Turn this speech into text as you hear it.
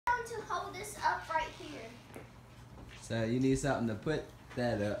to hold this up right here. So you need something to put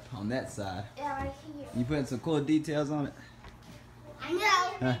that up on that side. Yeah, right here. You putting some cool details on it? I know.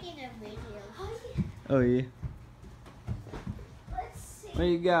 You're making a video. Oh yeah. Let's see. Where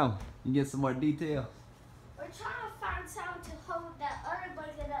you go? You get some more details. We're trying to find something to hold that other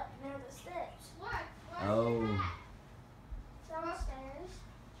blanket up near the steps. What? Oh. Downstairs.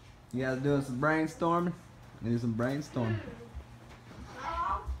 You guys doing some brainstorming? Do some brainstorming.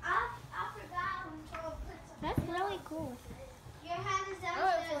 Oh, I forgot to put some. That's really cool. Your hat is Oh,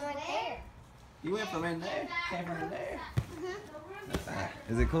 downstairs. it's right there. You went from in there. Came from in there.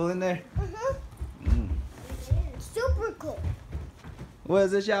 Mm-hmm. Is it cool in there? Mm-hmm. Super cool. What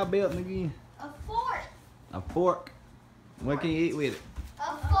is this y'all building again? A fort. A fork. What can you eat with it?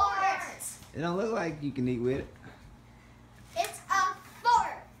 A fort. It don't look like you can eat with it. It's a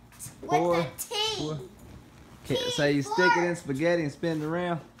fort. Four. With a T. Four. So you stick it in spaghetti and spin it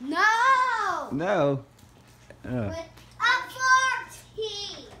around? No. No. With a fort. T.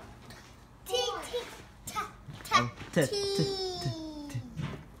 T. T. T- T.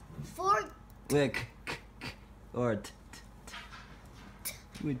 Fort. With or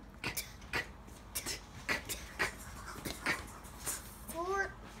with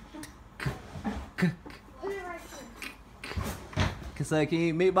Fort. Put it right here. so can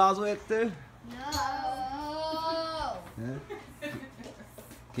you eat meatballs with it too? No. Huh?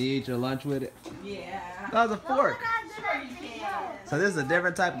 Can you eat your lunch with it? Yeah. That was a fork. Sure you can. So this is a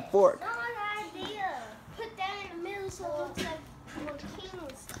different type of fork. No, an idea. Put that in the middle so it looks like more kings.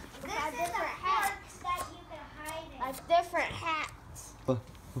 This is different hats that you can hide in. Like different hats.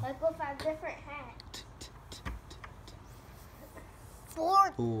 Like with our different hats.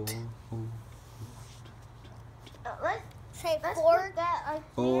 Fort. Let's say fort. Put that like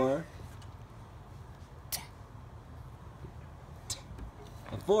Four.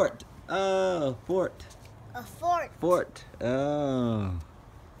 A fort. Oh, fort. a fort. Fort. Oh. I'm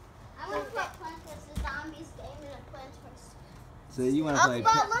gonna put Plants vs. Zombies game in a Plants vs. So you want to play? Look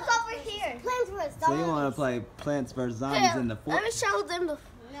over here. Plants vs. So you want to play Plants vs Zombies in the fort? Let me show them the.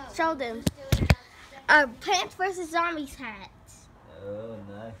 No. Show them. Plants vs. Zombies hats. Oh,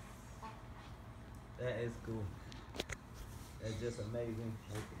 nice. That is cool. That's just amazing.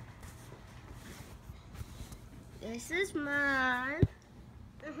 This is mine.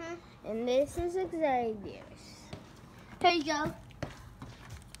 And this is Xavier's. Here you go.